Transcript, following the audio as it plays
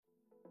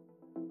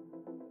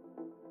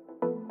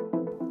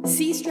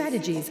C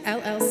Strategies,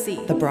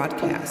 LLC. The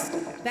Broadcast.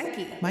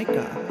 Becky.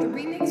 Micah. The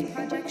Remix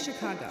Project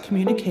Chicago.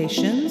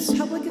 Communications.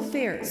 Public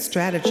Affairs.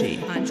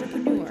 Strategy.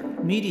 Entrepreneur.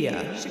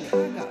 Media.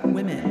 Chicago.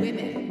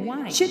 Women.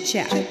 Wine. Chit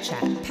Chat.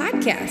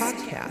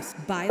 Podcast.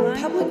 Byline.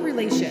 Public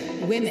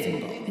Relation.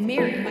 Women.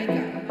 Mary.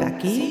 Micah.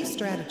 Becky.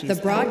 Strategies. The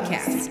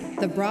Broadcast.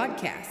 The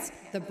Broadcast.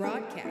 The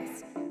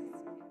Broadcast.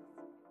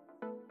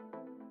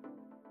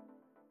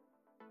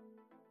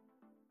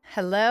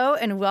 Hello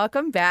and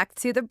welcome back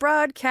to The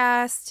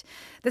Broadcast.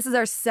 This is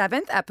our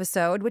 7th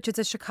episode, which is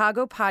a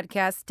Chicago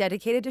podcast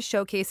dedicated to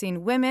showcasing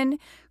women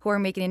who are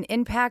making an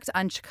impact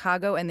on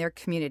Chicago and their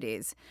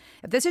communities.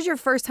 If this is your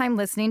first time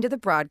listening to The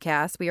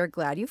Broadcast, we are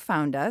glad you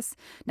found us.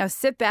 Now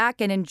sit back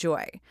and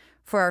enjoy.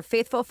 For our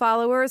faithful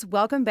followers,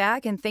 welcome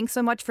back and thanks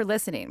so much for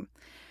listening.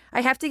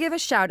 I have to give a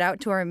shout out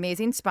to our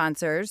amazing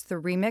sponsors, the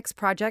Remix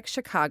Project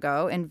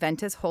Chicago and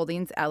Ventus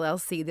Holdings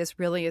LLC. This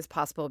really is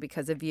possible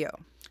because of you.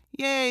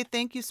 Yay,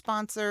 thank you,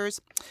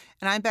 sponsors.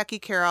 And I'm Becky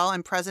Carroll.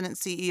 I'm President and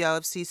CEO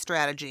of C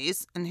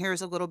Strategies. And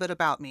here's a little bit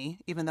about me,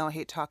 even though I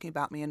hate talking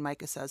about me and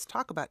Micah says,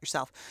 talk about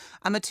yourself.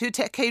 I'm a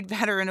 2-decade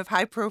veteran of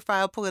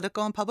high-profile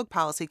political and public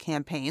policy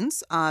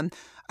campaigns. I've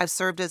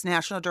served as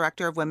National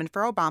Director of Women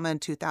for Obama in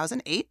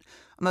 2008.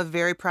 I'm a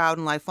very proud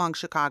and lifelong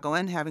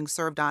Chicagoan, having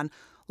served on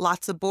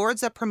lots of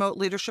boards that promote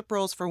leadership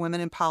roles for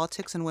women in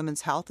politics and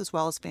women's health, as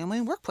well as family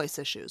and workplace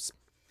issues.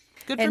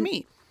 Good for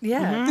me.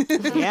 Yeah.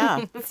 Mm-hmm.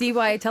 Yeah. See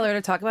why I tell her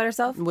to talk about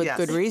herself? With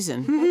good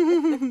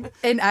reason.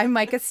 And I'm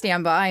Micah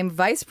Stamba. I'm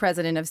Vice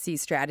President of C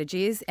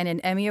Strategies and an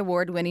Emmy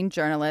Award-winning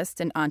journalist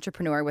and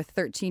entrepreneur with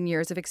 13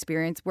 years of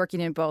experience working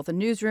in both a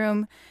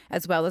newsroom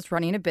as well as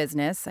running a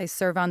business. I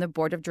serve on the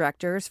board of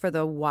directors for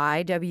the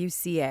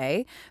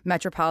YWCA,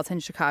 Metropolitan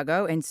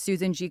Chicago, and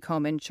Susan G.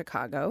 Komen,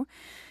 Chicago.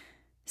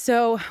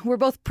 So we're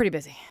both pretty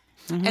busy.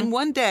 Mm-hmm. And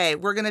one day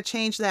we're going to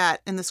change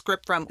that in the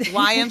script from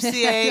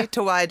YMCA to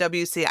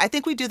YWCA. I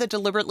think we do that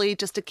deliberately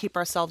just to keep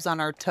ourselves on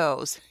our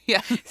toes.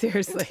 Yeah.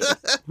 Seriously.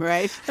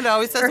 Right? It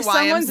always says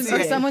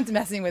YMCA. Someone's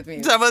messing with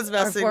me. Someone's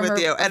messing with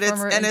you. And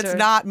it's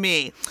not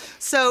me.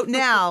 So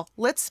now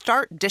let's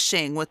start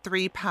dishing with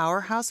 3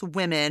 powerhouse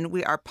women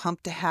we are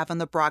pumped to have on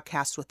the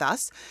broadcast with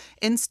us.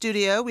 In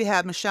studio, we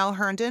have Michelle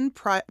Herndon,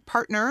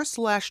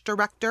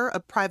 partner/director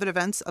of private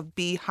events of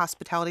B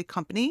Hospitality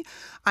Company.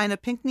 Ina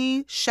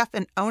Pinkney, chef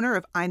and owner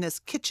of Ina's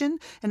Kitchen,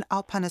 and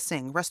Alpana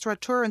Singh,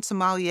 Restaurateur and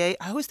Sommelier.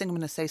 I always think I'm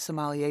going to say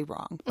sommelier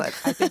wrong, but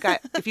I think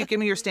if you give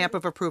me your stamp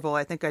of approval,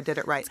 I think I did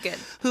it right. It's good.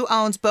 Who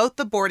owns both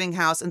the Boarding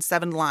House and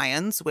 7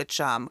 Lions,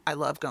 which I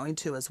love going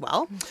to as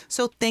well.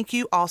 So thank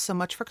you all so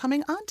much for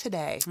coming on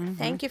today. Mm-hmm.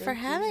 Thank you for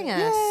having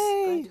us.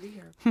 Yay. Glad to be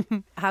here.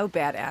 How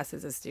badass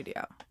is a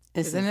studio?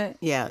 Isn't it?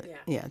 Yeah.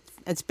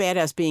 It's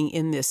badass being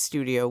in this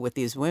studio with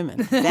these women.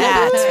 That's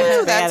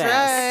what's badass.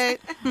 That's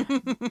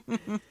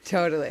right.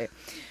 Totally.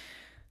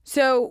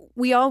 So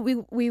we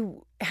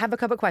have a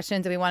couple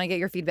questions and we want to get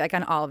your feedback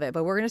on all of it,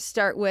 but we're going to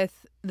start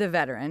with the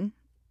veteran,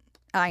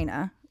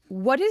 Ina.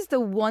 What is the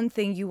one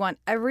thing you want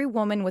every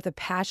woman with a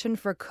passion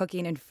for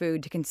cooking and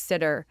food to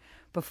consider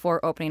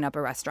before opening up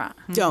a restaurant?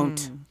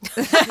 Don't.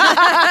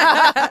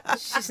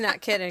 She's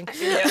not kidding.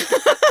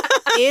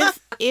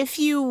 If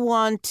you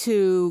want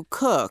to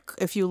cook,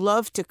 if you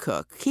love to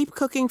cook, keep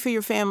cooking for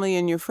your family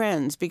and your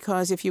friends,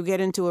 because if you get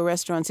into a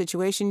restaurant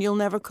situation, you'll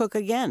never cook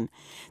again.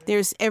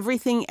 There's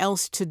everything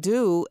else to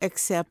do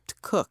except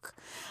cook.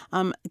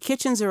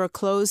 Kitchens are a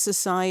closed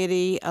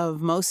society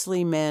of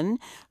mostly men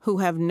who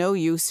have no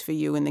use for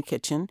you in the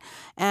kitchen,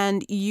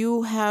 and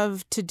you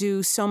have to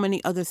do so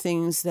many other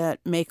things that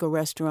make a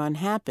restaurant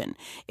happen.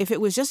 If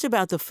it was just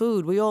about the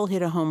food, we all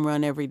hit a home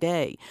run every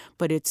day,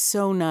 but it's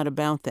so not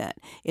about that.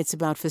 It's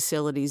about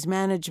facilities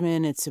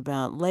management, it's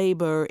about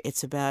labor,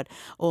 it's about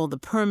all the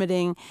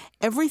permitting.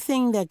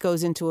 Everything that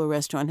goes into a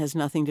restaurant has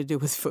nothing to do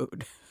with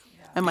food.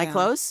 Am I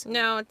close?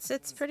 No,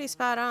 it's pretty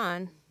spot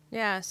on.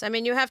 Yes. I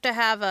mean, you have to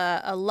have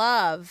a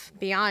love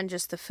beyond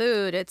just the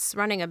food. It's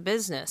running a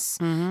business,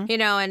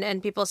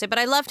 and people say, but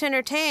I love to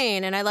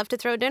entertain and I love to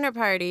throw dinner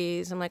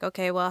parties. I'm like,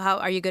 okay, well, how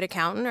are you a good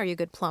accountant? Are you a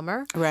good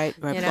plumber?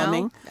 Right. Know?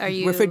 Plumbing. Are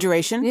you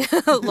refrigeration?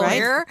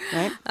 lawyer?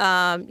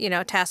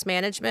 Right. Task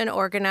management,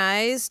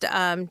 organized.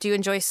 Do you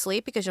enjoy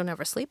sleep? Because you'll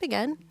never sleep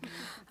again.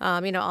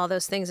 All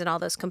those things and all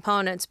those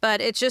components.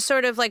 But it's just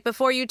sort of like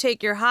before you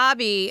take your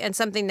hobby and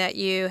something that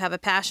you have a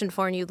passion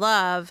for and you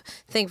love,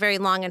 think very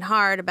long and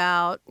hard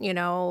about,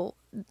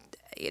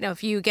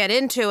 if you get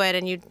into it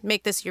and you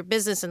make this your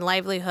business and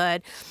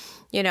livelihood,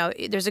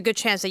 there's a good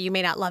chance that you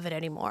may not love it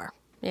anymore.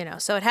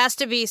 So it has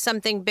to be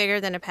something bigger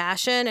than a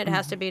passion. It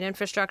has to be an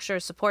infrastructure,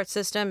 a support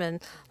system,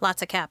 and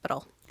lots of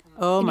capital.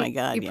 Oh, my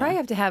God. You probably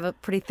have to have a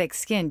pretty thick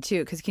skin,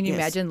 too, because can you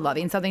imagine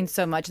loving something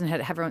so much and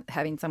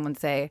having someone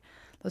say,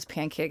 those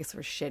pancakes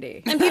were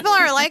shitty. And people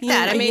are like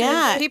that. I mean,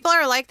 Yeah. people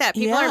are like that.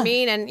 People Yeah. are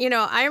mean. And,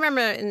 I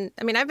remember,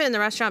 I've been in the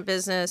restaurant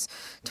business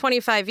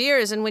 25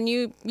 years. And when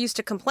you used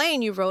to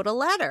complain, you wrote a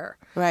letter.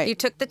 Right. You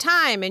took the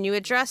time and you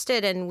addressed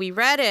it and we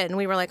read it and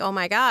we were like, oh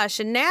my gosh.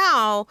 And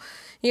now,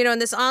 in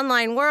this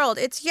online world,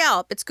 it's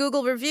Yelp, it's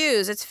Google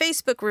reviews, it's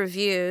Facebook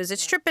reviews,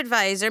 it's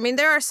TripAdvisor. I mean,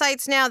 there are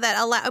sites now that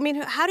allow,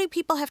 how do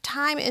people have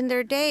time in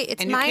their day?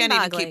 It's And you can't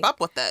mind-boggling. even keep up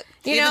with it,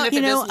 You even know- if You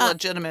it know, is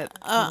legitimate.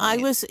 I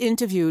was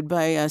interviewed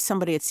by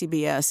somebody at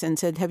CBS and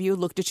said, have you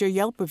looked at your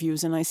Yelp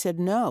reviews? And I said,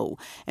 no.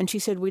 And she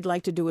said, we'd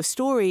like to do a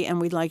story and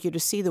we'd like you to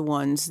see the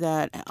ones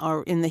that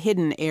are in the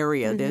hidden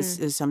area.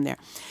 There's some there.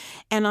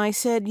 And I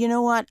said, you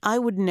know what? I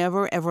would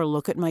never, ever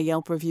look at my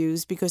Yelp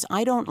reviews because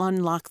I don't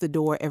unlock the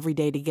door every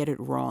day to get it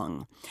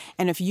wrong.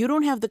 And if you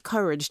don't have the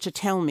courage to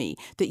tell me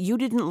that you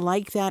didn't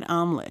like that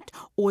omelet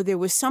or there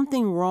was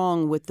something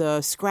wrong with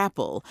the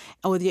scrapple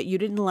or that you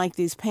didn't like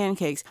these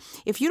pancakes,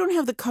 if you don't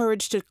have the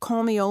courage to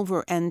call me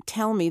over and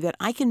tell me that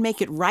I can make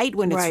it right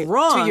when Right, it's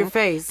wrong, to your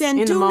face, then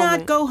in the do not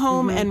moment. go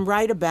home and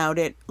write about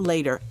it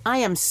later. I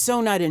am so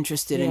not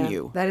interested in Yeah.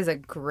 you. That is a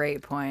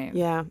great point.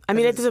 Yeah. I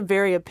mean, it's a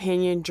very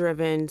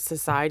opinion-driven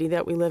society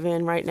that we live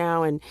in right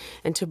now. And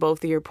to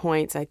both of your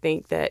points, I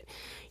think that,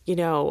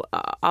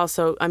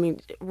 also, I mean,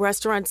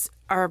 restaurants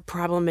are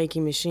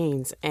problem-making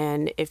machines.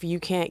 And if you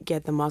can't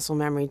get the muscle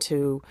memory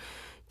to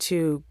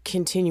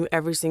continue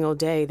every single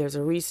day, there's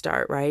a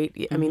restart, right?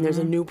 I mean, there's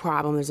a new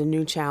problem, there's a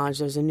new challenge,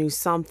 there's a new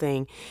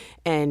something.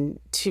 And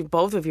to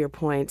both of your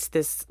points,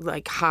 this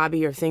like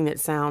hobby or thing that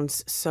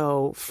sounds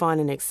so fun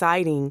and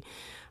exciting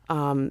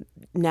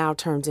now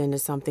turns into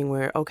something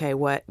where, okay,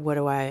 what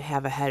do I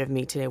have ahead of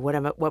me today?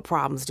 What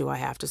problems do I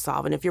have to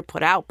solve? And if you're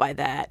put out by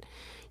that,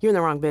 you're in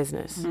the wrong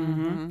business.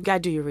 You got to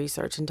do your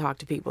research and talk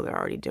to people that are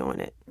already doing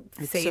it.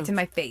 Say it to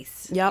my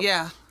face. Yep.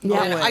 Yeah.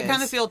 Yeah. And I Always.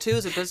 kind of feel, too,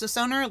 as a business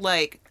owner,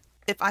 like,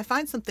 if I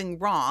find something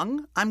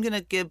wrong, I'm going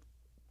to give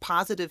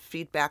positive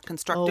feedback,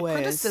 constructive Always.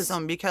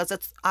 criticism, because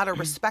it's out of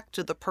respect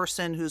to the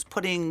person who's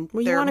putting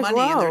Well, you their wanna money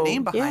and their grow.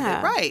 name behind Yeah.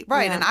 it.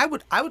 Right. Yeah. And I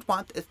would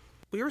want, if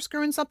we were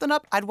screwing something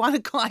up, I'd want a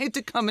client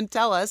to come and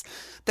tell us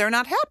they're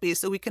not happy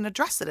so we can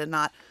address it and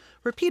not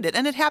repeat it.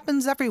 And it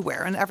happens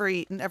everywhere, in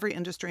every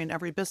industry, in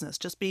every business.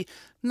 Just be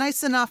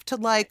nice enough to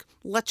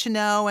let you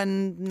know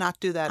and not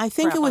do that. I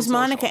think crap it was on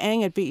Monica social.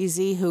 Ang at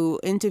BEZ who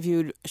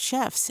interviewed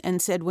chefs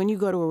and said, when you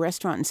go to a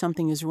restaurant and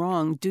something is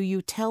wrong, do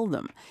you tell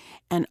them?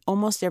 And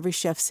almost every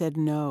chef said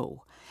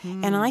no.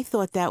 And I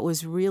thought that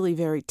was really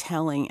very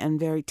telling and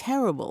very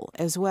terrible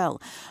as well.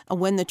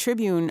 When the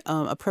Tribune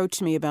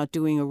approached me about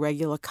doing a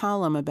regular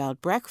column about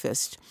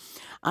breakfast,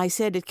 I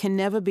said it can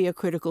never be a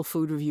critical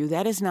food review.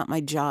 That is not my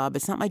job.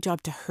 It's not my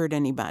job to hurt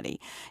anybody.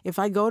 If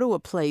I go to a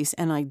place,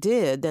 and I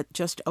did, that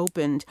just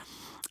opened,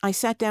 I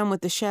sat down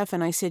with the chef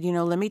and I said,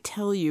 let me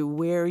tell you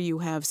where you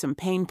have some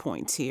pain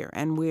points here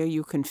and where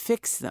you can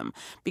fix them,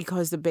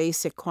 because the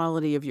basic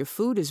quality of your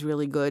food is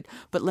really good.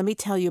 But let me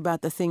tell you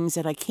about the things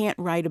that I can't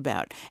write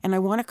about. And I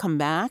want to come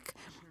back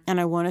and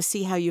I want to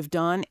see how you've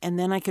done, and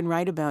then I can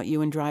write about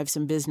you and drive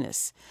some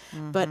business.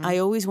 But I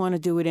always want to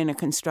do it in a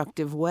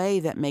constructive way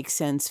that makes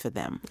sense for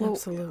them.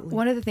 Absolutely.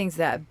 One of the things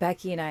that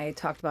Becky and I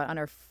talked about on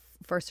our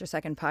first or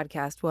second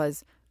podcast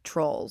was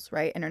trolls,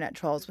 right? Internet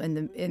trolls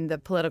in the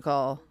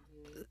political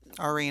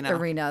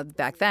arena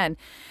back then.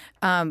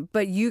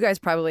 But you guys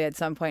probably at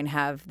some point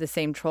have the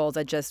same trolls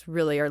that just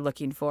really are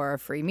looking for a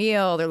free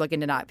meal. They're looking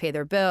to not pay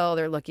their bill.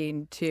 They're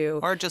looking to...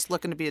 Or just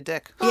looking to be a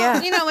dick.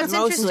 Well, what's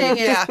Mostly.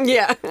 interesting is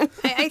Yeah.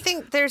 I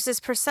think there's this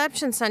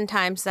perception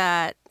sometimes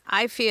that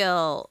I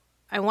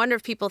wonder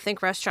if people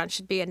think restaurants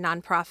should be a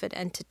nonprofit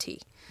entity.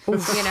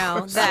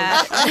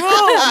 That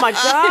Oh my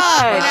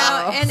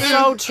God. and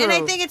So true. And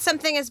I think it's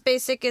something as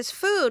basic as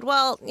food.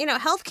 Well,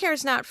 healthcare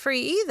is not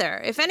free either.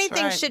 If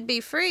anything right. should be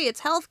free,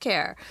 it's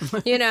healthcare.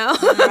 Right?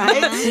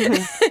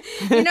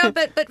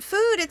 But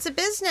food, it's a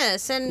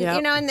business, and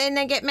Yep. and then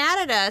they get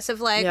mad at us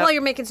of like, Yep. well,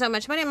 you're making so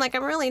much money. I'm like,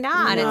 I'm really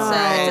not. No.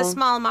 It's a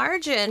small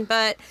margin,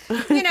 but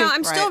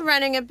I'm still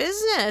running a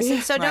business,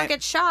 and so don't Right.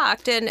 get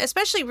shocked. And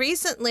especially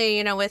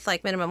recently, with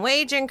like minimum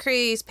wage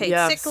increase, paid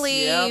Yes. sick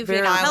leave, Yep.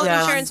 Very health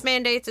well. insurance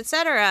mandates,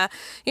 etc.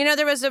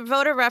 There was a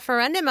voter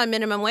referendum on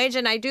minimum wage,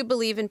 and I do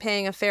believe in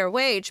paying a fair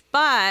wage,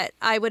 but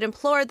I would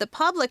implore the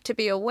public to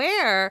be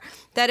aware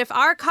that if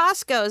our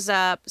cost goes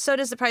up, so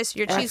does the price of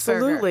your cheeseburger.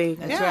 Absolutely.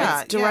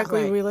 Yeah, It's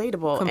directly right.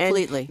 relatable. And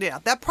Completely. Yeah,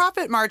 that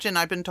profit margin,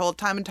 I've been told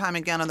time and time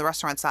again on the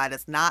restaurant side,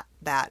 is not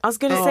that. I was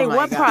going to Oh say, my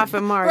what God.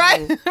 profit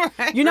margin?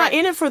 Right. You're not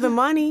in it for the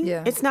money.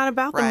 Yeah. It's not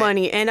about the Right.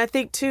 money. And I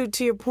think, too,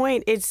 to your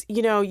point, it's,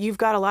 you've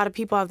got a lot of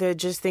people out there that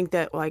just think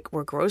that, like,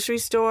 we're grocery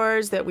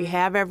stores, that we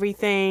have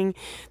everything,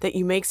 that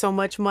you make so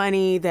much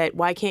money, that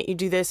why can't you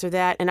do this or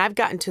that? And I've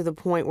gotten to the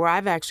point where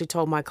I've actually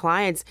told my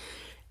clients,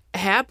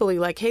 happily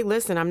like, hey,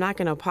 listen, I'm not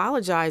going to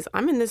apologize.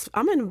 I'm in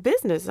a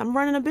business. I'm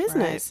running a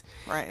business.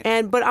 Right.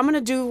 But I'm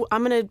going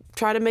to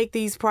try to make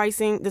this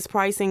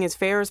pricing as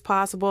fair as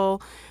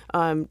possible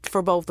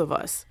for both of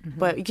us.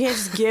 But you can't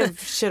just give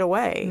shit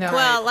away. No.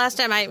 Well, last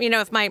time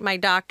if my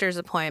doctor's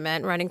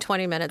appointment running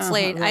 20 minutes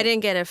late, I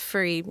didn't get a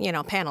free,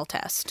 panel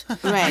test.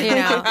 Right.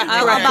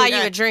 I'll buy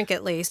you a drink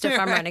at least if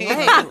I'm running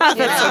late.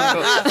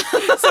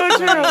 So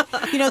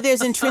true.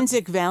 There's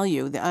intrinsic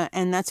value,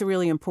 and that's a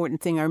really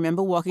important thing. I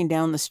remember walking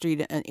down the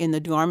street in the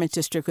garment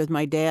district with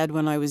my dad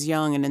when I was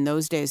young, and in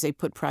those days they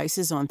put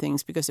prices on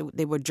things because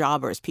they were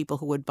jobbers, people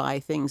who would buy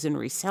things and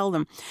resell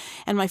them.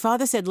 And my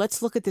father said,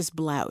 let's look at this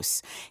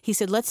blouse. He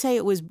said, let's say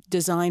it was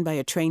designed by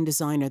a trained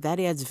designer. That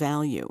adds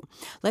value.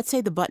 Let's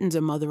say the buttons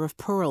are mother of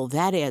pearl.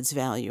 That adds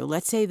value.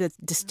 Let's say that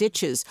the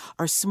stitches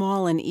are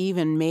small and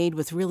even, made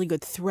with really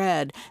good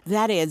thread.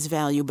 That adds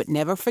value. But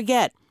never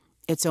forget,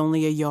 it's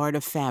only a yard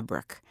of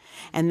fabric.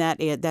 And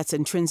that's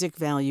intrinsic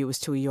value is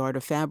to a yard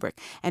of fabric.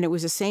 And it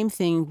was the same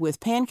thing with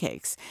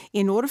pancakes.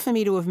 In order for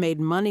me to have made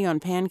money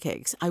on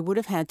pancakes, I would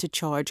have had to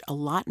charge a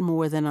lot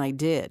more than I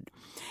did.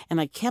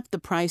 And I kept the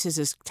prices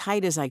as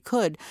tight as I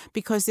could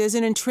because there's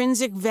an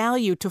intrinsic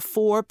value to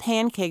 4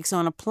 pancakes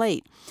on a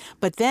plate.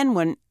 But then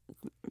when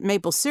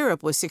maple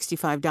syrup was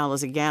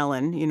 $65 a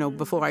gallon,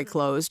 before I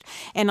closed.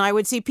 And I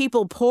would see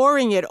people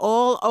pouring it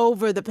all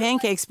over the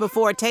pancakes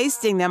before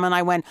tasting them. And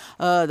I went,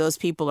 those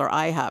people are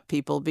IHOP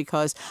people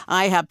because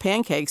IHOP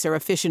pancakes are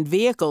efficient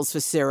vehicles for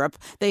syrup.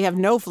 They have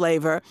no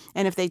flavor.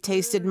 And if they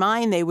tasted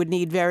mine, they would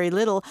need very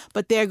little.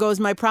 But there goes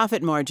my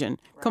profit margin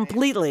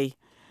completely.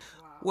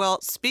 Well,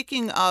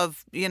 speaking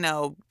of,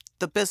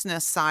 the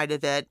business side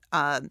of it,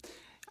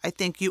 I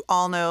think you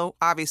all know,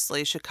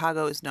 obviously,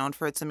 Chicago is known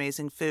for its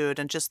amazing food.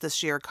 And just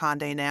this year,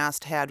 Condé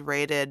Nast had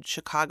rated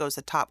Chicago as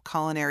the top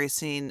culinary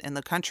scene in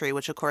the country,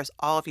 which, of course,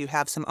 all of you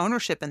have some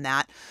ownership in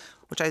that,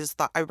 which I just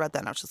thought, I read that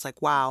and I was just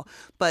like, wow.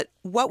 But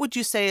what would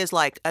you say is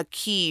like a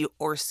key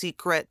or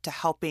secret to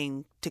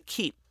helping to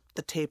keep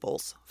the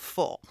tables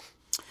full?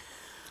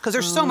 Because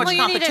there's so much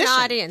competition.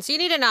 You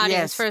need an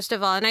audience, Yes. first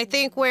of all. And I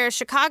think where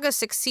Chicago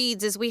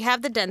succeeds is we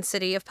have the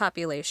density of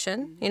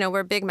population. We're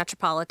a big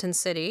metropolitan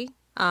city.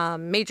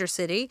 Major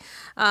city,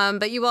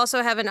 but you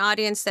also have an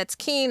audience that's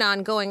keen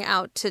on going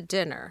out to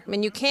dinner. I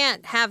mean, you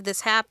can't have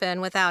this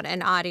happen without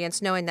an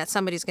audience knowing that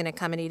somebody's going to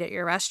come and eat at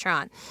your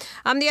restaurant.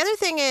 The other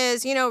thing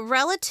is,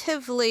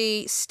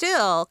 relatively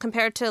still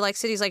compared to like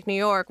cities like New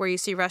York where you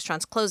see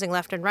restaurants closing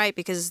left and right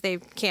because they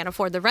can't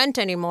afford the rent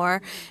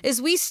anymore,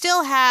 is we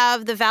still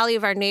have the value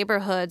of our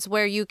neighborhoods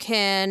where you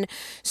can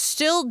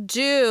still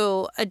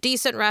do a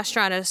decent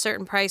restaurant at a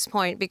certain price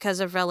point because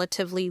of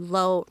relatively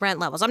low rent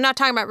levels. I'm not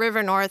talking about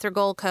River North or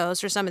Gold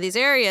Coast or some of these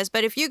areas,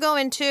 but if you go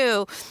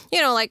into,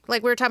 like we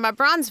were talking about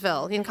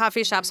Bronzeville,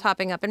 coffee shops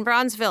popping up in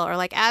Bronzeville or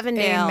like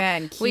Avondale.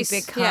 Amen. Keep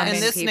it coming, in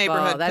this people.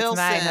 neighborhood, That's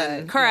my Pilsen.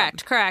 hood.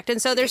 Correct.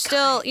 And so there's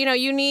still,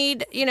 you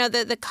need,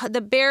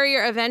 the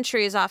barrier of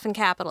entry is often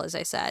capital, as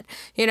I said.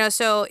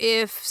 So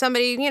if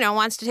somebody,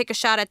 wants to take a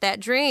shot at that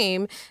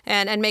dream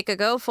and make a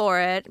go for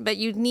it, but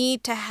you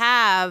need to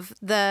have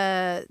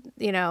the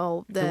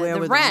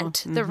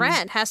rent. The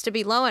rent has to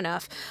be low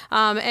enough.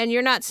 And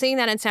you're not seeing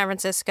that in San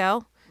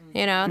Francisco.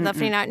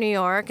 Definitely not New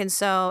York.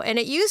 And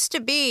it used to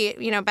be,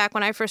 back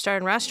when I first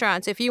started in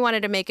restaurants, if you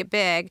wanted to make it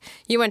big,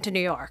 you went to New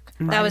York.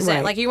 That was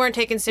it. Like you weren't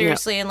taken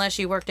seriously unless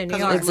you worked in New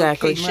York.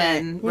 Exactly.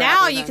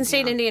 Now you can stay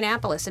in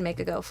Indianapolis and make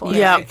a go for it.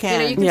 Yeah. You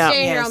can. You can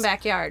stay in your own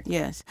backyard.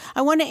 Yes.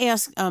 I want to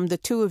ask the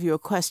two of you a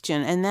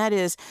question, and that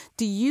is,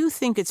 do you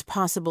think it's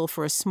possible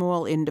for a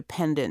small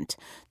independent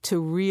to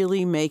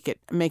really make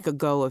a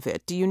go of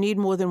it? Do you need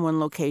more than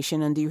one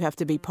location, and do you have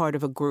to be part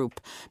of a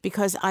group?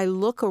 Because I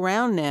look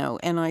around now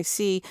and I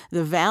see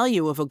the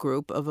value of a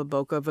group, of a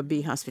Boca, of a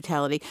Bee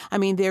Hospitality. I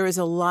mean, there is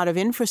a lot of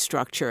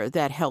infrastructure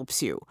that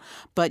helps you.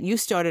 But you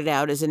started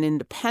out as an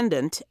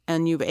independent,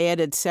 and you've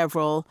added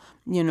several,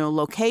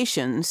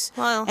 locations.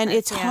 Well, and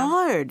it's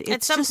hard. It's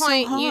At some just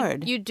point, so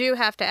hard. you do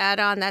have to add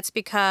on. That's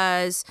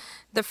because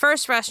the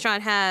first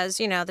restaurant has,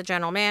 the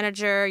general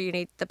manager, you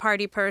need the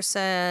party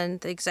person,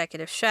 the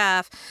executive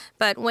chef.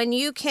 But when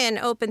you can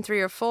open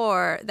 3 or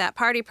 4, that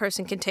party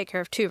person can take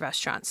care of 2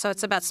 restaurants. So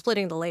it's about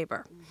splitting the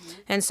labor.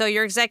 And so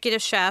your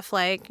executive chef,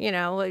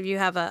 you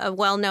have a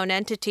well-known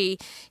entity,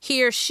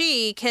 he or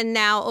she can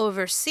now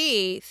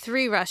oversee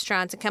 3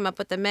 restaurants and come up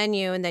with the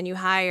menu, and then you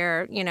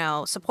hire,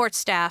 support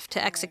staff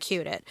to execute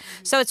it.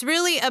 So it's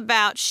really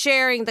about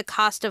sharing the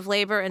cost of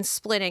labor and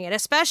splitting it,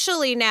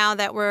 especially now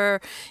that we're,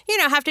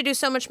 have to do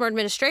so much more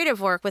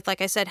administrative work with,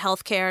 like I said,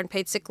 healthcare and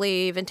paid sick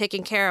leave and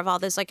taking care of all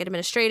this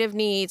administrative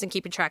needs and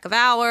keeping track of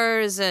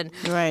hours and,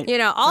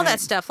 all that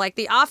stuff, like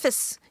the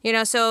office,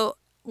 so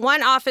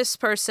one office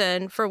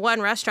person for one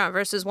restaurant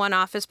versus one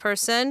office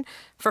person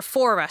for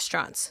 4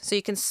 restaurants. So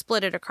you can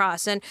split it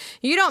across. And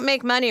you don't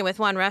make money with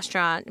one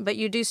restaurant, but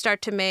you do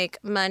start to make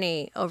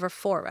money over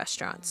 4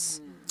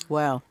 restaurants.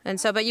 Wow. And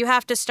so, but you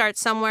have to start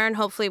somewhere, and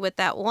hopefully with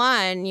that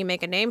one, you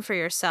make a name for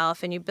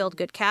yourself and you build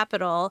good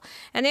capital.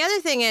 And the other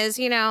thing is,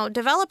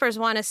 developers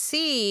want to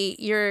see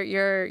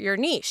your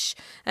niche.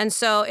 And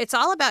so it's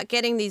all about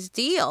getting these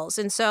deals.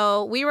 And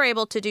so we were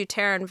able to do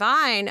Terra and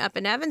Vine up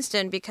in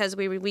Evanston because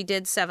we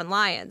did Seven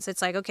Lions.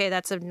 It's like, okay,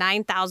 that's a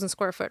 9,000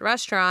 square foot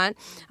restaurant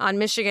on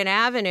Michigan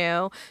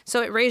Avenue.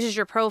 So it raises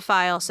your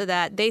profile so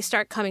that they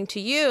start coming to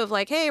you of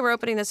like, hey, we're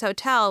opening this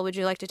hotel. Would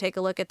you like to take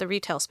a look at the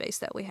retail space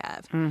that we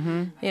have?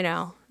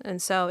 And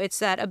so it's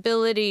that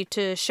ability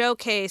to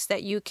showcase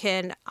that you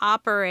can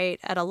operate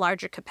at a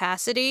larger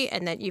capacity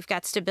and that you've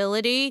got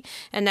stability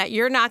and that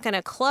you're not going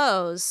to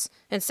close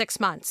in 6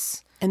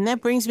 months. And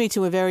that brings me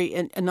to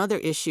another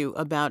issue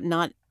about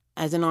not,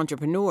 as an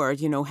entrepreneur,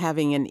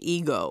 having an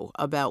ego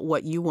about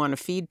what you want to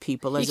feed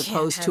people as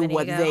opposed to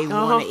what they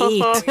want to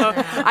eat.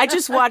 I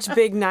just watched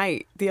Big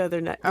Night the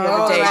other day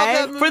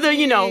right? for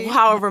the,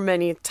 however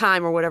many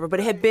time or whatever, but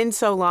it had been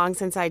so long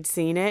since I'd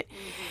seen it.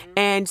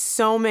 And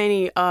so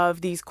many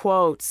of these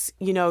quotes,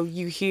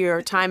 you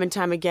hear time and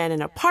time again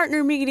in a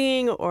partner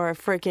meeting or a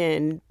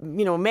freaking,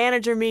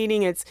 manager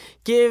meeting. It's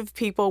give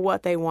people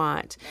what they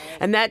want.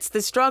 And that's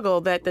the struggle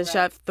that the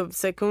chef, the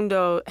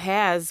Secundo,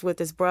 has with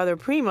his brother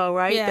Primo,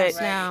 right? Yeah.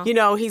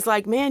 That, he's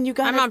like, man, you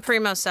got I'm on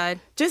Primo's side.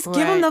 Just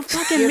give them the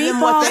fucking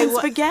meatballs and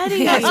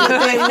spaghetti. That's what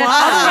they want.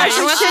 Otherwise,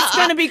 your shit's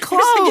going to be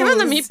closed. Give them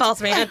the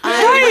meatballs, man.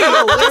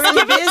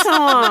 We're in business,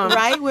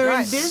 right? We're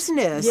in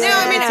business. No,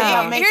 I mean,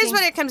 Yeah. here's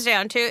what it comes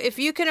down to. If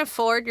you can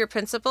afford your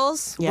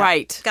principles,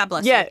 Right. God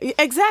bless you. you.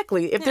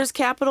 Exactly. If there's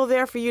capital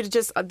there for you to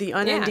just, the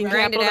unending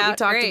grind it capital that we out,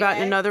 talked great. about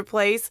in another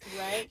place,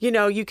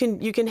 you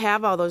can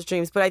have all those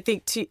dreams. But I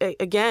think,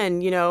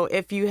 again,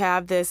 if you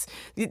have this,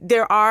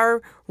 there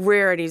are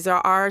rarities. There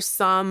are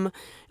some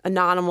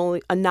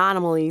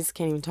anomalies,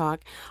 can't even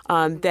talk,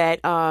 that,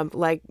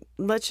 like,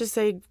 let's just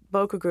say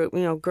Boca Group,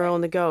 Girl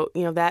and the Goat,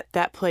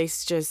 that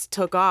place just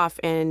took off,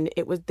 and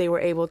they were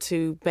able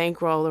to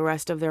bankroll the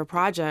rest of their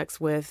projects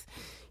with,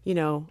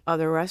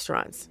 other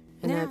restaurants.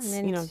 And that's,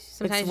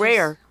 it's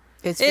rare.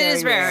 It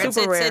is rare.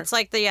 Super rare. It's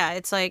like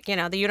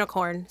the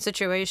unicorn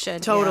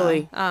situation.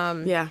 Totally.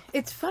 Yeah.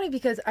 It's funny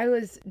because I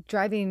was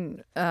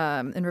driving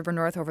in River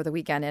North over the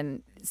weekend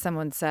and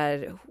someone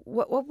said,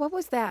 what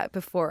was that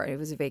before it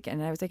was vacant?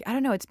 And I was like, I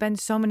don't know. It's been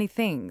so many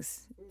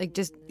things. Like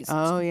just.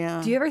 Oh,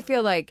 yeah. Do you ever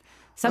feel like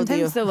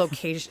sometimes the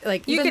location,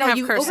 like You even can though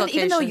have cursed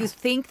even though you locations.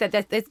 think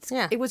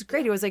it was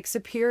great. It was like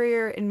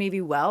Superior and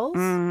maybe Wells.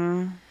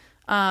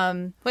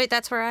 Wait,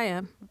 that's where I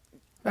am.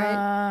 Right?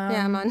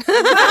 Yeah, I'm on. Is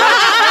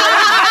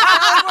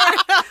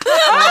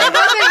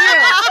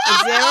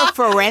there a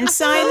for rent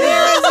sign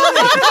there?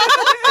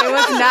 It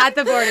was not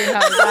the boarding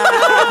house.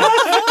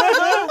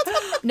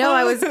 No,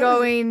 I was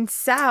going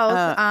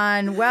south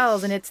on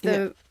Wells, and it's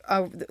the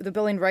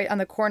building right on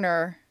the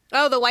corner.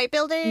 Oh, the white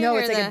building? No,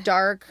 or it's like a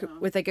dark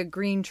with like a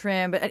green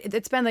trim, but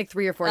it's been like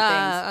 3 or 4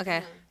 things.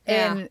 Okay.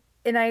 And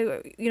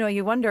I,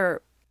 you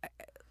wonder.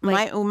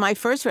 My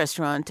first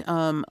restaurant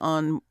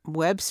on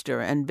Webster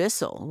and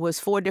Bissell was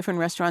 4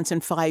 different restaurants in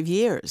 5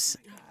 years.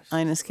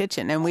 Ina's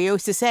Kitchen. And we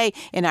used to say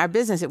in our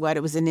business it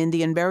was an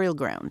Indian burial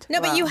ground. No,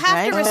 but you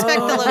have to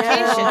respect the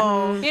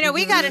location.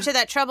 We got into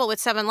that trouble with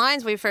Seven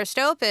Lions when we first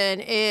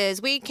opened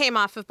is we came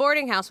off of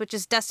boarding house, which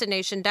is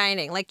destination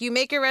dining. Like you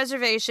make your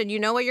reservation, you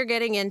know what you're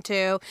getting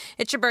into.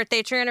 It's your birthday,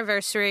 it's your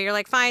anniversary. You're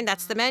like, fine,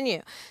 that's the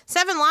menu.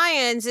 Seven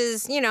Lions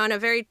is, in a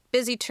very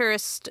busy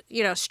tourist,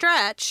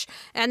 stretch.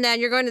 And then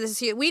you're going to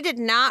this. We did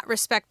not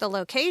respect the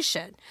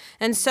location.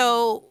 And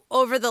so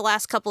over the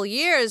last couple of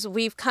years,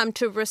 we've come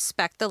to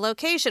respect the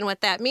location.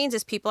 What that means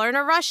is people are in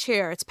a rush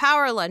here. It's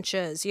power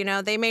lunches.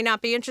 They may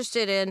not be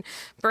interested in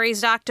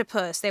braised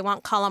octopus. They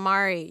want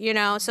calamari,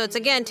 So it's,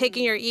 again,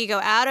 taking your ego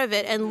out of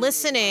it and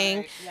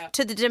listening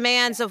to the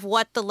demands of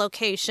what the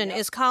location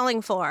is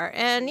calling for.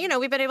 And,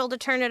 we've been able to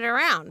turn it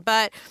around.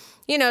 But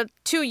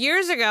 2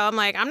 years ago, I'm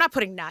like, I'm not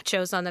putting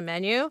nachos on the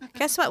menu.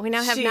 Guess what? We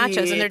now have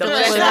nachos, and they're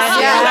delicious.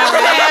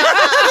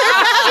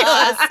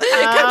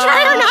 Come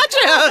try our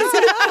nachos.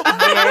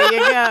 There you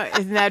go.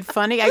 Isn't that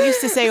funny? I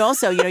used to say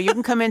also, you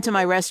can come into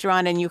my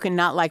restaurant and you can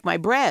not like my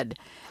bread.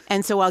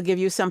 And so I'll give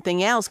you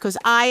something else because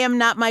I am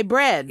not my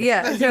bread.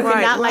 Yeah. You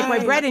can not like my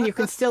bread and you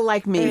can still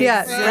like me.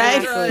 Yes.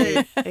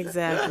 Right?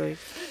 Exactly.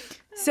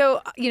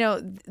 So,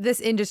 this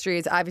industry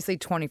is obviously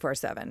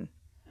 24/7.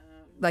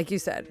 Like you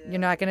said, you're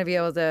not going to be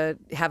able to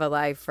have a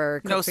life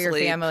or cook No for your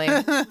sleep. family.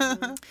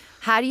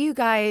 How do you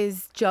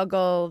guys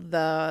juggle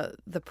the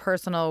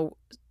personal,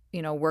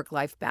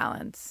 work-life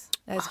balance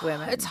as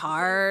women? It's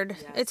hard.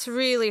 It's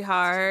really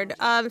hard.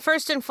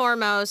 First and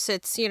foremost,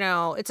 it's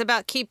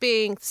about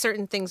keeping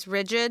certain things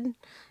rigid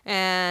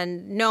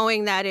and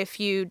knowing that if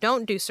you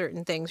don't do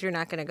certain things, you're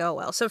not going to go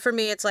well. So for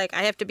me, it's like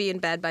I have to be in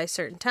bed by a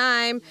certain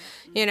time,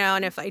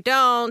 and if I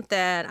don't,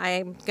 then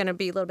I'm going to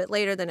be a little bit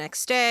later the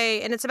next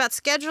day. And it's about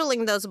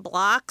scheduling those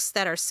blocks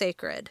that are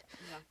sacred.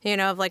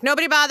 Of like,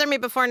 nobody bother me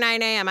before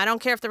 9 a.m. I don't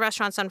care if the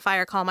restaurant's on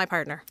fire, call my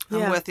partner.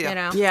 I'm with you.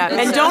 Yeah,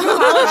 and don't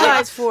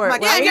apologize for it.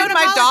 Like, right? I go to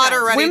my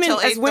daughter ready Women, till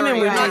 8:30. as women,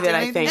 we do that,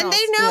 I think. And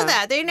they know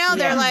that. They know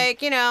they're like,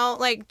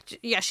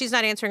 she's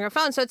not answering her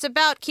phone. So it's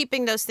about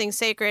keeping those things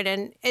sacred.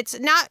 And it's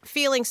not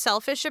feeling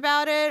selfish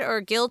about it or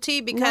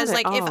guilty because,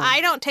 Not at if all.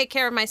 I don't take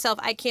care of myself,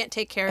 I can't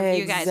take care of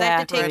you guys. I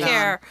have to take Exactly.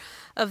 care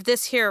of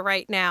this here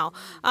right now.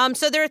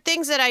 So there are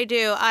things that I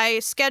do. I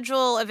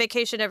schedule a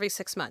vacation every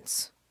 6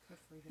 months.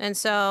 And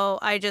so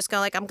I just go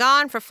like, I'm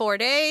gone for 4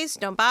 days.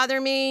 Don't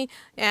bother me.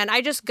 And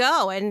I just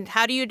go. And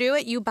how do you do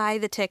it? You buy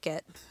the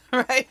ticket.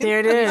 Right. There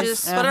it You is.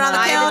 just Put it on the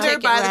buy calendar,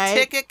 ticket. buy right? the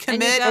ticket,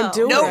 commit, And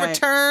you go. no Right.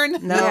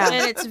 return. No. Yeah.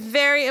 And it's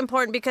very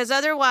important because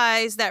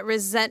otherwise that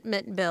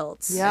resentment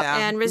builds. Yep. Yeah.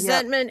 And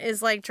resentment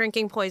is like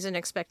drinking poison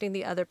expecting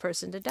the other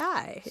person to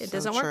die. It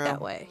doesn't work true.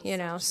 that way,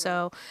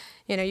 So,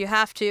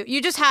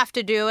 you just have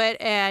to do it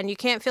and you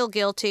can't feel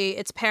guilty.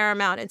 It's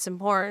paramount. It's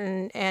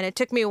important. And it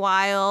took me a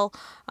while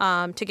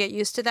to get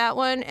used to that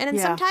one. And then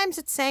Yeah. sometimes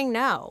it's saying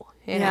no.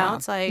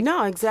 It's like,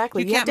 No,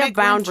 exactly. You have can't to have make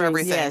room for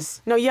boundaries. everything.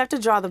 Yes. No, you have to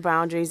draw the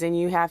boundaries, and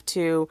you have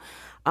to.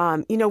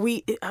 I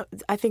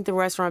think the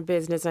restaurant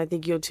business, and I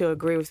think you'll too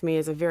agree with me,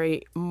 is a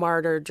very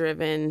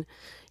martyr-driven.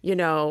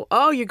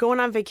 You're going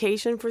on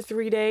vacation for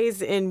 3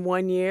 days in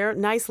 1 year.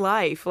 Nice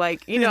life.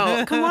 Like,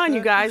 come on,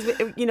 you guys.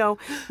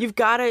 You've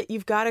got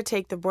to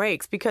take the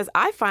breaks because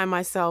I find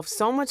myself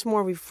so much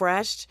more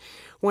refreshed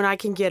when I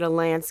can get a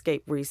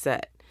landscape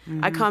reset.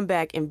 I come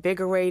back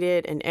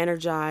invigorated and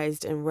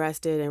energized and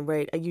rested and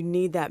ready. You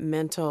need that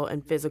mental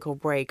and physical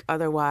break.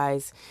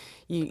 Otherwise,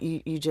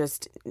 you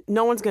just,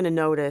 no one's going to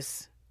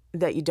notice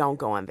that you don't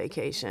go on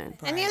vacation.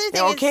 And the other They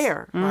thing don't is,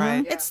 care.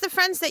 Right. it's the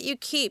friends that you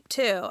keep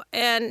too.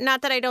 And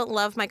not that I don't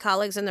love my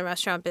colleagues in the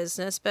restaurant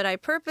business, but I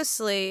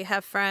purposely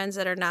have friends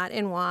that are not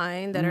in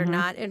wine, that are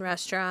not in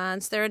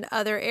restaurants, they're in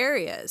other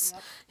areas,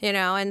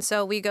 and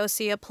so we go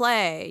see a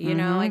play,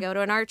 I go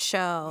to an art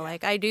show.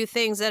 Like I do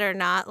things that are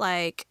not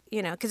like,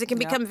 because it can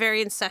become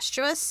very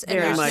incestuous and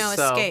Very there's much no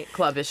so. escape.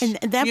 Clubbish.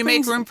 And that You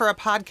brings, make room for a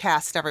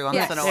podcast every once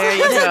in a while. there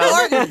you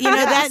go.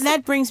 important.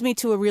 That brings me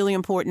to a really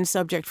important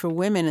subject for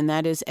women, and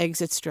that is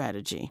exit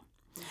strategy.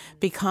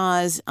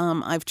 Because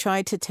I've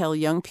tried to tell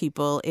young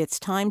people it's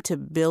time to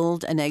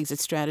build an exit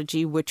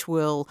strategy which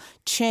will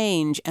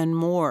change and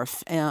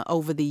morph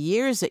over the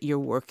years that you're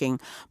working.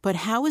 But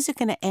how is it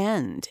going to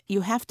end?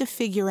 You have to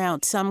figure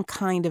out some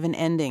kind of an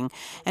ending.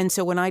 And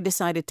so when I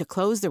decided to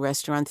close the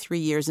restaurant 3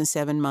 years and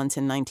 7 months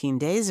and 19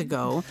 days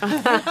ago,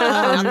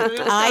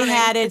 I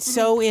had it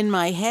so in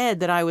my head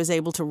that I was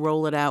able to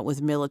roll it out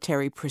with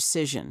military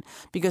precision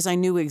because I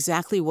knew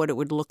exactly what it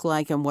would look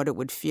like and what it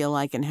would feel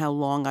like and how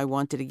long I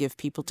wanted to give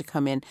people to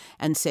come in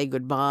and say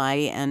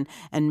goodbye and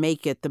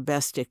make it the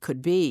best it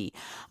could be.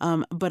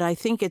 But I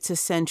think it's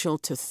essential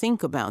to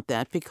think about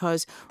that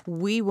because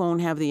we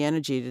won't have the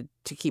energy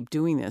to keep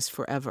doing this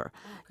forever.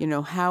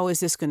 How is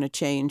this going to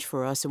change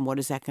for us and what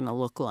is that going to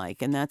look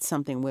like? And that's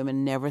something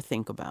women never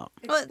think about.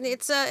 Well,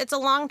 it's a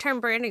long-term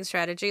branding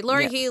strategy.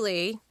 Lori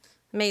Healy,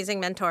 amazing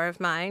mentor of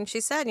mine, she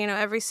said,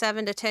 every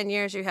 7 to 10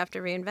 years you have to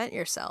reinvent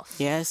yourself.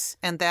 Yes.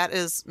 And that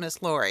is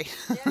Miss Lori.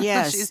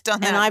 Yes. She's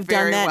done that and I've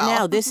very done that well.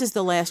 now. This is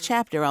the last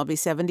chapter. I'll be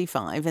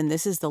 75, and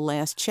this is the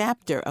last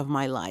chapter of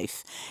my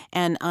life.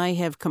 And I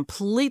have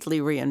completely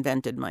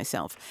reinvented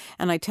myself.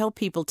 And I tell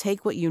people,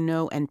 take what you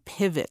know and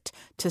pivot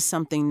to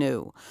something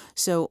new.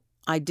 So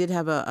I did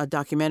have a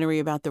documentary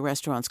about the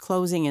restaurants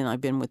closing, and I've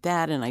been with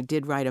that, and I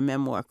did write a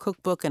memoir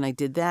cookbook, and I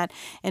did that.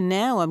 And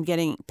now I'm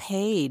getting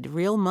paid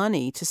real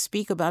money to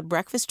speak about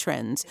breakfast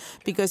trends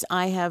because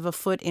I have a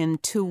foot in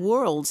two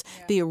worlds,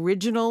 the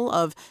original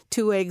of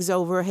 2 eggs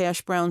over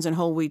hash browns and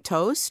whole wheat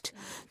toast,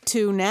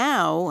 to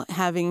now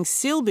having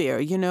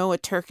silbeer, a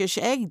Turkish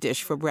egg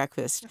dish for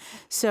breakfast.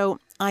 So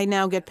I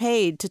now get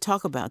paid to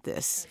talk about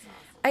this.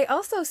 I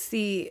also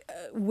see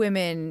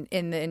women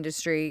in the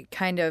industry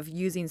kind of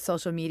using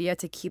social media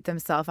to keep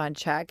themselves on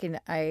check. And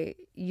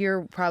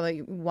you're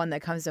probably one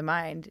that comes to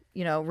mind,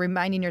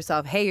 reminding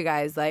yourself, hey, you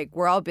guys, like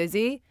we're all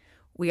busy.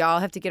 We all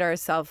have to get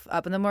ourselves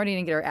up in the morning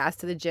and get our ass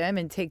to the gym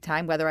and take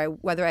time. Whether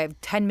I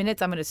have 10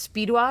 minutes, I'm going to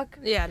speed walk.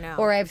 Yeah, no.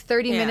 Or I have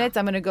 30 minutes,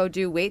 I'm going to go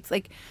do weights.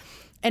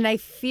 And I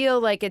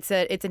feel like it's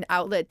an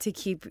outlet to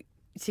keep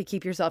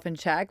yourself in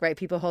check, right?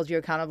 People hold you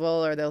accountable,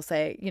 or they'll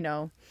say,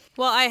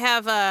 Well, I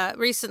have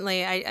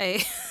recently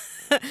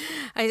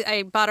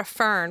I bought a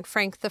fern,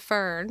 Frank the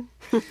Fern,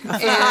 and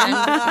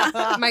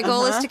my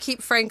goal is to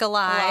keep Frank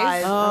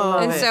alive.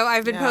 And so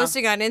I've been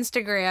posting on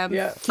Instagram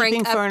Frank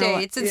Keeping Fern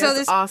alive. updates, and so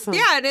this awesome.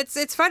 Yeah, and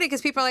it's funny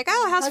because people are like,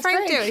 "Oh, how's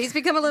Frank doing?" He's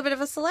become a little bit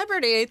of a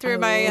celebrity through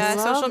my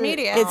social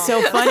media. It's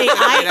so funny.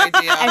 Great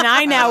idea. And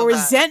I now love that.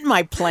 resent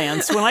my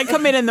plants. When I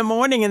come in the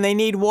morning and they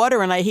need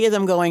water and I hear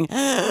them going,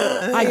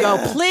 I go,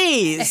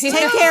 please,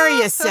 take care of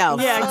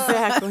yourself. Yeah,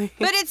 exactly.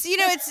 But it's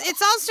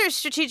it's also a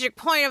strategic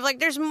point of like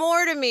there's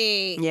more to me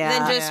me Yeah.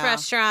 than just Yeah.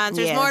 restaurants.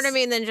 There's Yes. more to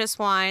me than just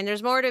wine.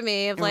 There's more to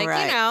me of like,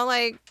 Right. you know,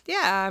 like,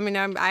 yeah, I mean,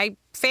 I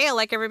fail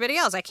like everybody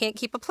else. I can't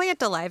keep a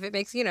plant alive. It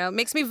makes,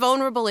 makes me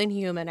vulnerable and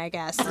human, I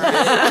guess.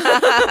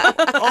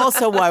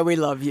 Also why we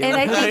love you.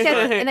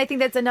 And I think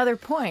that's another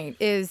point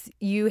is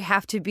you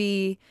have to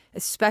be,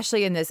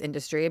 especially in this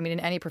industry. I mean, in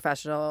any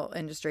professional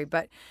industry,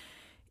 but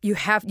you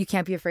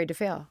can't be afraid to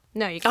fail.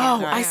 No, you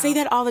can't. Oh, I say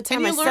that all the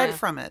time. And you learn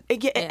from it.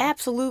 Yeah,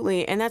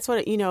 absolutely. And that's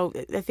what,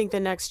 I think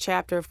the next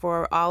chapter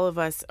for all of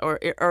us,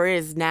 or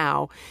is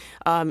now,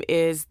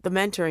 is the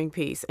mentoring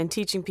piece and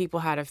teaching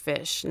people how to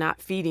fish,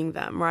 not feeding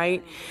them,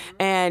 right?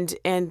 And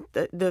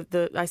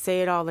the I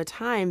say it all the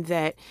time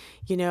that,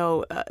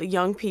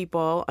 young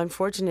people,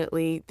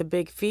 unfortunately, the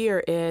big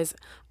fear is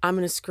I'm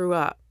going to screw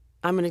up.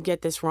 I'm going to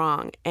get this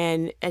wrong.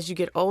 And as you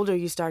get older,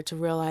 you start to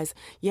realize,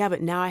 yeah,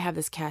 but now I have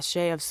this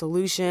cachet of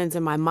solutions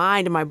and my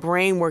mind and my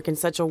brain work in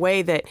such a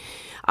way that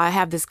I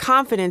have this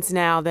confidence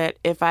now that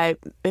if I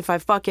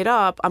fuck it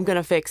up, I'm going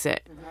to fix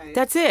it. Right.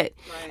 That's it.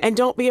 Right. And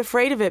don't be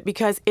afraid of it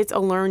because it's a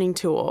learning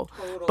tool.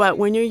 Totally. But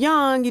when you're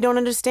young, you don't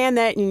understand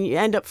that and you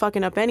end up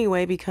fucking up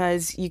anyway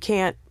because you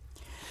can't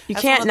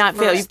not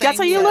fail. That's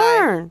how you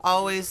learn. I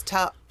always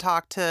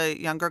talk to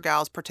younger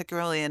gals,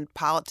 particularly in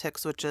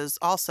politics, which is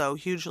also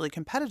hugely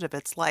competitive.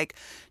 It's like,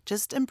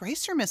 just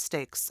embrace your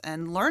mistakes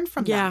and learn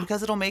from them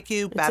because it'll make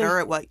you better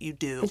at what you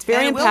do. It's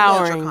very and it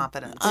empowering. will build your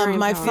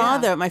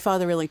confidence. My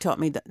father really taught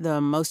me the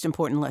most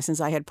important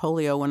lessons. I had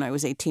polio when I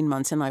was 18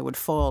 months and I would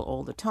fall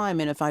all the time.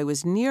 And if I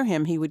was near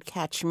him, he would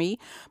catch me.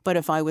 But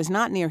if I was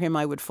not near him,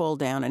 I would fall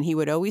down. And he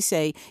would always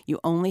say, you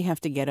only have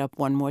to get up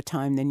one more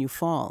time, then you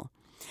fall.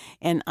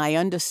 And I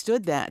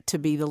understood that to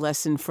be the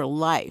lesson for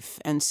life.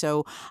 And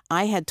so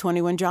I had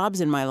 21 jobs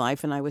in my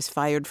life, and I was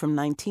fired from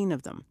 19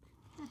 of them.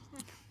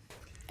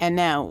 And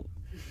now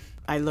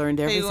I learned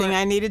everything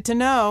I needed to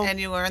know. And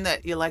you learned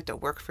that you like to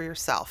work for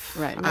yourself.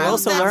 Right. I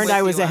also learned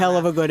I was a hell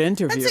of a good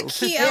interview.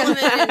 That's a key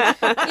element.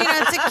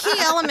 It's a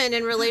key element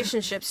in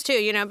relationships,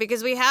 too,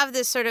 because we have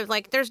this sort of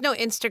like, there's no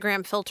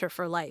Instagram filter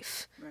for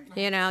life.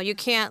 You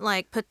can't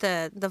like put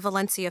the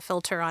Valencia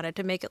filter on it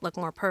to make it look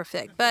more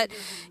perfect. But,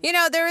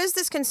 there is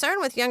this concern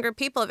with younger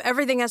people of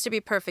everything has to be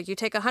perfect. You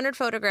take 100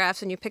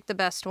 photographs and you pick the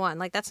best one.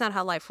 Like, that's not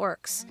how life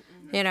works,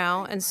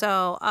 And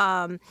so,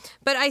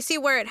 but I see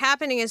where it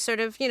happening is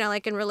sort of,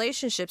 like in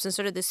relationships and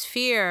sort of this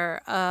fear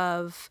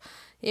of,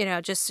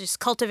 just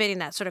cultivating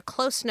that sort of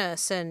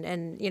closeness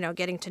and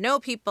getting to know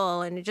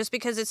people. And just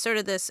because it's sort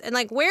of this, and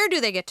like, where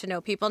do they get to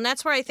know people? And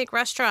that's where I think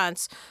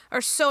restaurants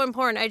are so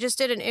important. I just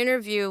did an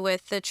interview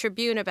with the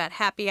Tribune about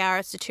happy hour.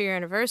 It's the 2-year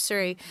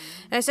anniversary.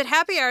 And I said,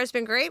 happy hour has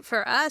been great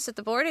for us at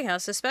the boarding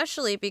house,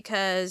 especially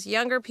because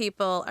younger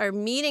people are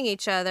meeting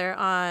each other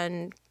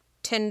on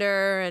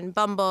Tinder and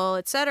Bumble,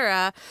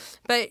 etc.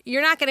 But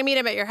you're not going to meet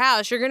them at your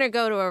house. You're going to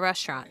go to a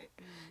restaurant.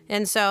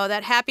 And so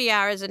that happy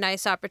hour is a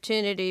nice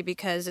opportunity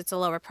because it's a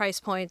lower price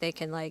point. They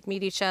can like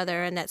meet each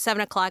other, and at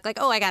 7 o'clock, like,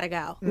 oh, I gotta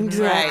go.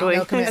 Exactly.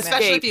 Right. No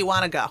especially if you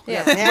want to go.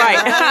 Yeah.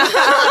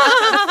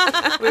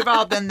 Right. We've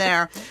all been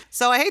there.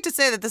 So I hate to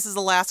say that this is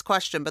the last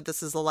question, but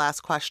this is the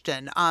last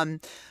question.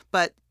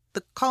 But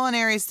the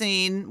culinary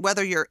scene,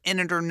 whether you're in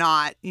it or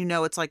not,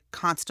 it's like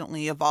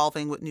constantly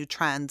evolving with new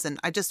trends. And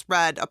I just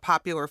read a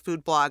popular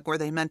food blog where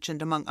they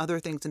mentioned, among other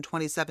things, in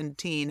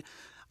 2017.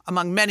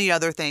 Among many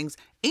other things,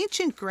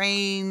 ancient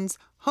grains,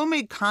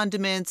 homemade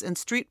condiments, and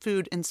street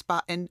food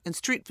inspired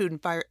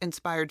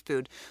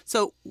food.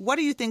 So what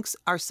do you think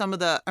are some of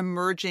the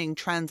emerging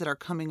trends that are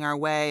coming our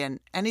way, and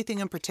anything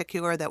in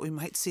particular that we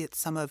might see at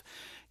some of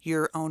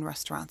your own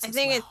restaurants? I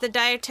think the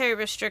dietary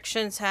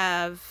restrictions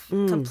have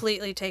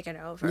completely taken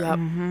over. Yep.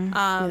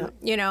 And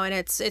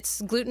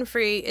it's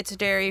gluten-free, it's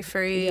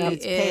dairy-free,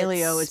 it's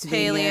paleo, it's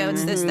paleo,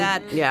 it's this,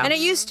 that. Yeah. And it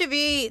used to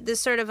be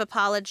this sort of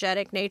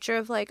apologetic nature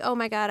of like, oh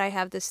my God, I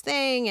have this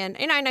thing. And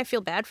I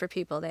feel bad for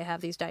people. They have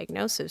these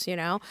diagnoses,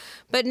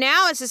 But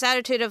now it's this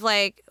attitude of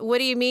like, what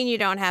do you mean you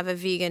don't have a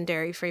vegan,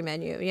 dairy-free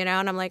menu? And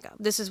I'm like,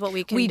 this is what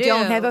we can do. We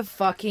don't have a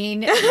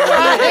fucking vegetarian,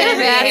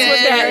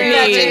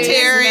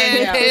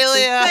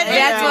 paleo.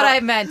 That's what I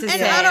meant to say.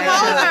 And out of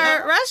all of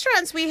our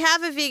restaurants, we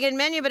have a vegan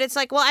menu, but it's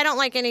like, well, I don't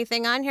like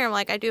anything on here. I'm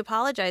like, I do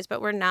apologize,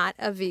 but we're not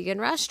a vegan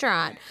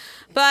restaurant.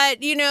 But,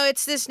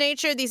 it's this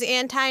nature, these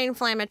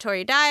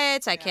anti-inflammatory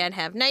diets. I can't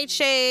have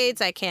nightshades.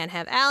 I can't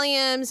have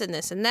alliums and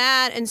this and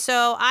that. And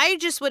so I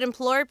just would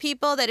implore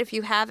people that if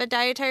you have a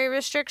dietary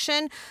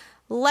restriction,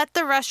 let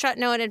the restaurant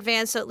know in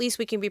advance so at least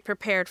we can be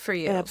prepared for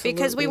you. Absolutely.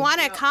 Because we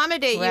want to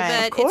accommodate you,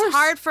 but it's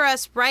hard for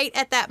us right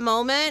at that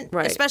moment,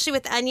 especially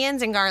with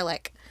onions and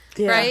garlic.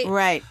 Yeah.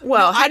 Right?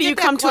 Well, how do you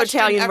come to an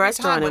Italian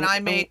restaurant? When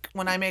I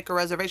make a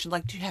reservation,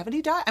 like, do you have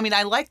any diet? I mean,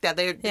 I like that.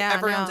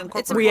 Everyone's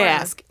incorporated. We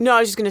ask. No, I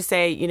was just going to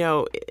say,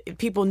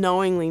 people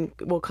knowingly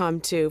will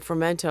come to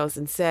Fermentos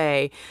and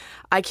say,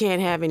 I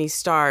can't have any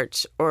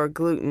starch or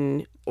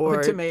gluten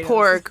or tomatoes.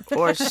 pork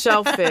or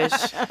shellfish.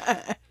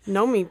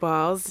 No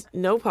meatballs,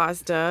 no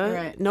pasta,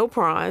 Right. no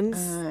prawns.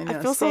 know. I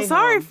feel so Stay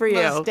sorry home. for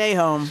you. Stay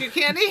home. You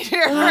can't eat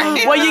here,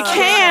 right? Well, you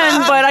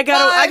can, but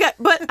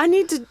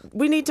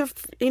we need to,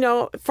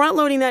 front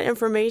loading that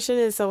information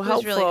is so It was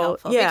helpful. really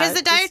helpful. Yeah, Because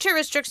the dietary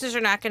restrictions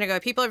are not going to go.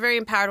 People are very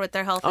empowered with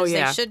their health as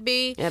yeah. they should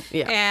be. Yep,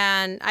 yeah.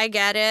 And I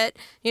get it.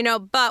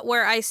 But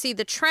where I see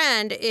the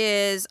trend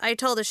is I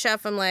told the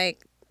chef, I'm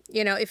like,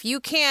 if you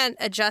can't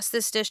adjust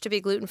this dish to be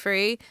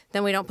gluten-free,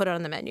 then we don't put it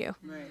on the menu.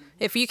 Right.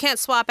 If you can't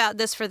swap out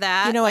this for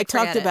that, I talked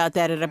forget it. about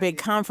that at a big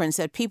conference,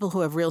 that people who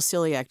have real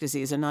celiac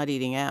disease are not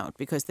eating out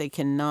because they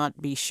cannot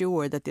be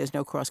sure that there's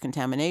no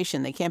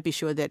cross-contamination. They can't be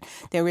sure that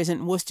there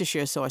isn't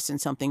Worcestershire sauce in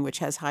something which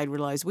has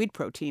hydrolyzed wheat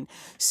protein.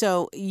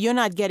 So you're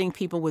not getting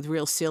people with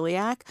real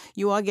celiac.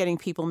 You are getting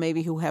people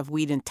maybe who have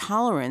wheat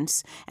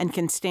intolerance and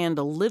can stand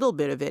a little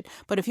bit of it.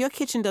 But if your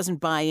kitchen doesn't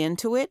buy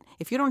into it,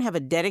 if you don't have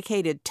a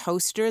dedicated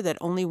toaster that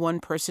only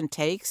one person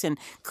takes and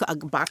a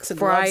box of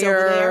gloves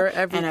over there and a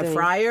everything.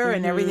 fryer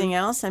and everything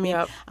else. I mean,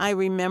 Yep. I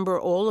remember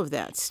all of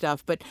that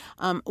stuff. But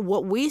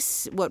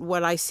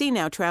what I see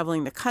now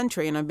traveling the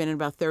country, and I've been in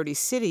about 30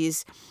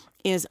 cities,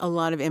 is a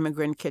lot of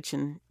immigrant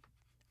kitchen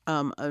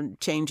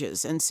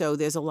changes. And so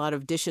there's a lot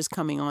of dishes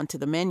coming onto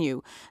the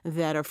menu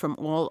that are from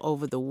all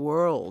over the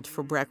world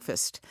for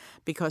breakfast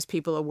because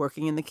people are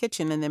working in the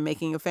kitchen and they're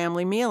making a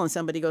family meal and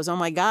somebody goes, oh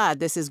my God,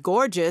 this is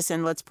gorgeous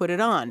and let's put it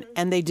on.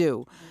 And they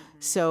do.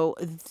 So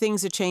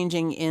things are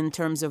changing in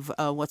terms of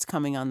what's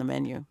coming on the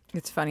menu.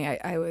 It's funny.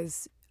 I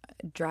was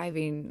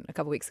driving a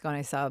couple weeks ago and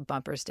I saw a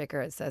bumper sticker.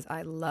 It says,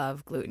 I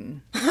love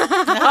gluten.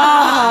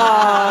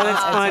 Oh,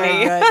 that's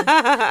funny.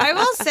 I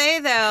will say,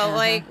 though,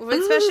 like,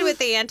 especially with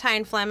the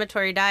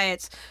anti-inflammatory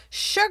diets,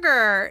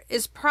 sugar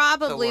is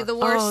probably the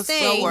worst it's the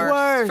thing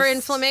worst. for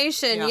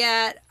inflammation, Yeah.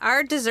 yet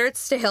our dessert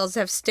sales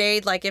have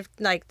stayed like they've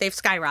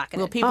skyrocketed.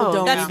 Well, people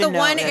don't That's even the know.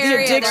 one That's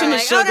area The addiction they're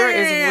to like, sugar oh, no,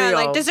 is no, real.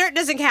 Like, dessert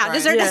doesn't count. Right.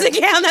 Dessert Yeah. doesn't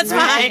count. That's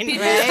fine.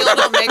 People still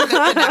don't make the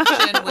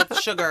connection with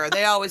sugar.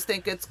 They always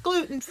think it's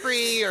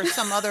gluten-free or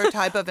some other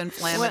type of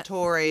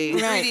inflammatory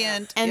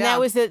ingredient. And Yeah. that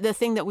was the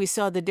thing that we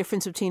saw, the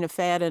difference between a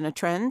fad and a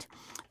trend.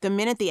 The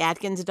minute the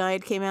Atkins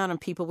diet came out and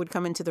people would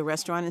come into the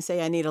restaurant and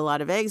say, I need a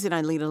lot of eggs and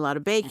I need a lot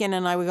of bacon.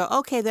 And I would go,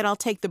 okay, then I'll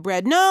take the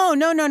bread. No,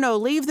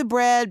 leave the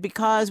bread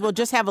because we'll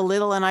just have a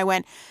little. And I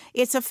went,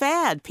 it's a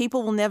fad.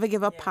 People will never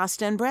give up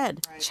pasta and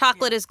bread.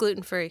 Chocolate is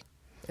gluten-free.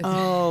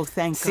 Oh,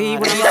 thank See God.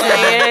 what I'm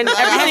saying?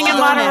 Everything in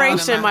Hold on now.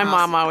 moderation, my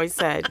mom always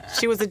said.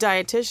 She was a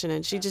dietitian,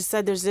 and she just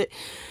said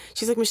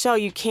she's like, Michelle,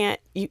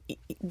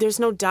 there's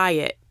no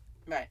diet.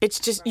 Right. It's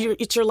just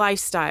it's your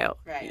lifestyle.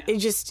 Right.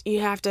 You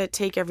have to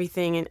take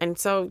everything, and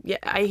so yeah,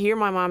 I hear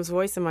my mom's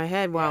voice in my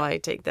head while I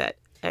take that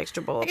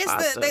extra bowl I of guess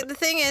pasta. the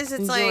thing is,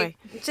 it's Enjoy. like,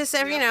 just, for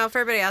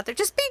everybody out there,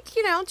 just be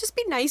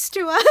nice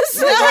to us.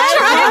 Oh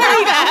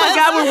my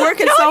God, we're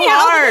working so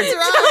hard. That's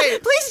right.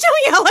 Please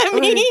don't yell at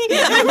me.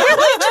 I'm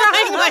really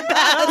trying my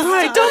best.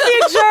 Right, don't be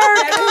a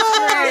jerk.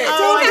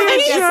 Oh, I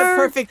think that's the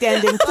perfect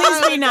ending.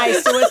 Please be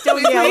nice to us.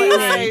 Don't yell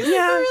at me.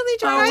 Yeah. I'm really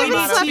trying. I we haven't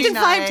need to slept be in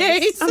 5 nice.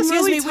 days. Excuse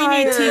really me, we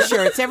need tired.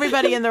 T-shirts.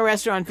 Everybody in the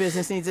restaurant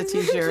business needs a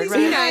T-shirt. be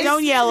Right? nice.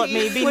 Don't yell at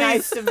me. Be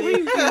nice to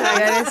me.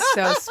 That is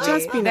so sweet.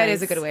 Just be That is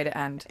nice. a good way to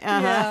end.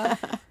 Uh-huh.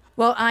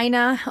 Well,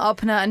 Ina,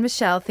 Alpana, and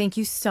Michelle, thank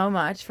you so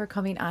much for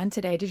coming on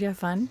today. Did you have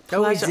fun?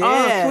 Oh, we Pleasure. did.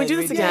 Oh, can we do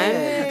this We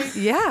again? did.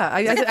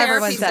 Yeah, that's what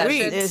everyone therapy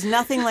said. session. There's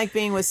nothing like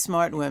being with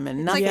smart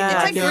women. Nothing Yeah, It's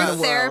like like in the group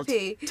world.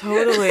 therapy.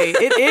 Totally.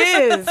 It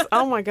is.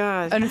 Oh my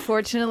gosh.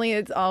 Unfortunately,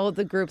 it's all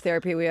the group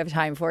therapy we have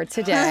time for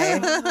today,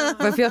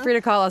 but feel free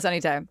to call us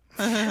anytime.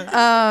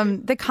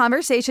 The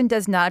conversation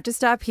does not have to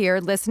stop here.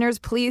 Listeners,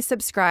 please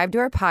subscribe to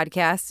our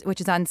podcast,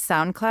 which is on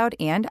SoundCloud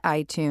and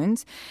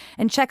iTunes,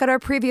 and check out our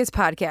previous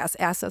podcasts.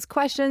 Ask us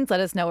questions, let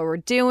us know what we're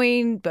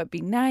doing, but be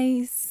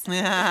nice.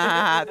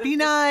 Yeah, be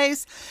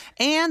nice.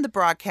 And the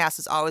broadcast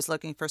is always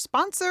looking for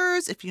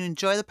sponsors. If you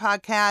enjoy the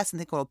podcast and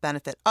think it will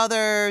benefit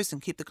others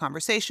and keep the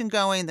conversation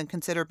going, then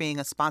consider being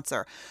a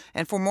sponsor.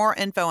 And for more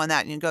info on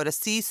that, you can go to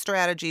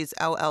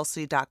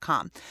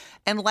cstrategiesllc.com.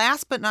 And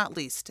last but not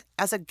least,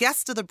 as a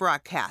guest of the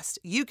broadcast,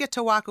 you get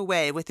to walk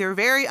away with your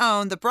very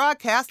own The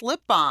Broadcast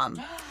Lip Balm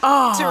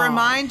to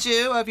remind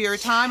you of your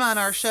time on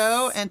our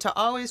show and to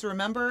always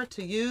remember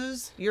to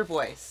use your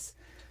voice.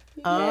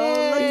 Oh,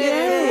 look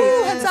at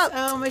Ooh, heads up.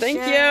 Oh, Michelle. Thank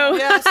you.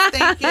 Yes,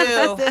 thank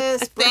you.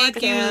 This Thank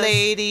you, broadcast.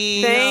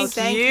 ladies.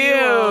 Thank you.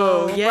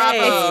 you.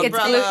 Yay.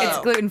 Bravo. It's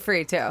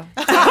gluten-free, too.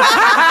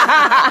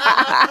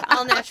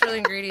 All natural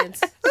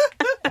ingredients.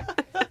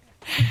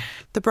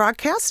 The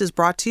broadcast is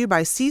brought to you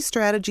by C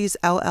Strategies,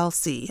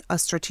 LLC, a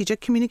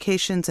strategic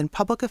communications and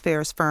public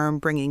affairs firm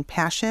bringing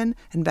passion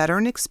and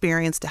veteran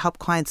experience to help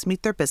clients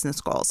meet their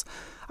business goals.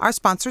 Our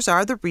sponsors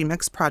are the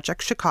Remix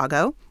Project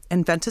Chicago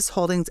and Ventus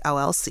Holdings,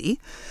 LLC.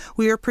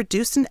 We are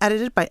produced and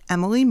edited by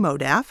Emily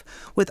Modaff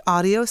with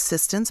audio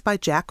assistance by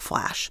Jack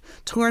Flash.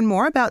 To learn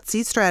more about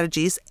C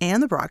Strategies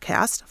and the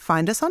broadcast,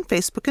 find us on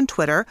Facebook and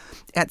Twitter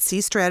at C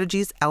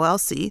Strategies,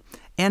 LLC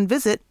and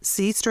visit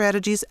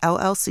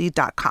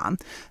cstrategiesllc.com.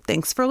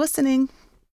 Thanks for listening.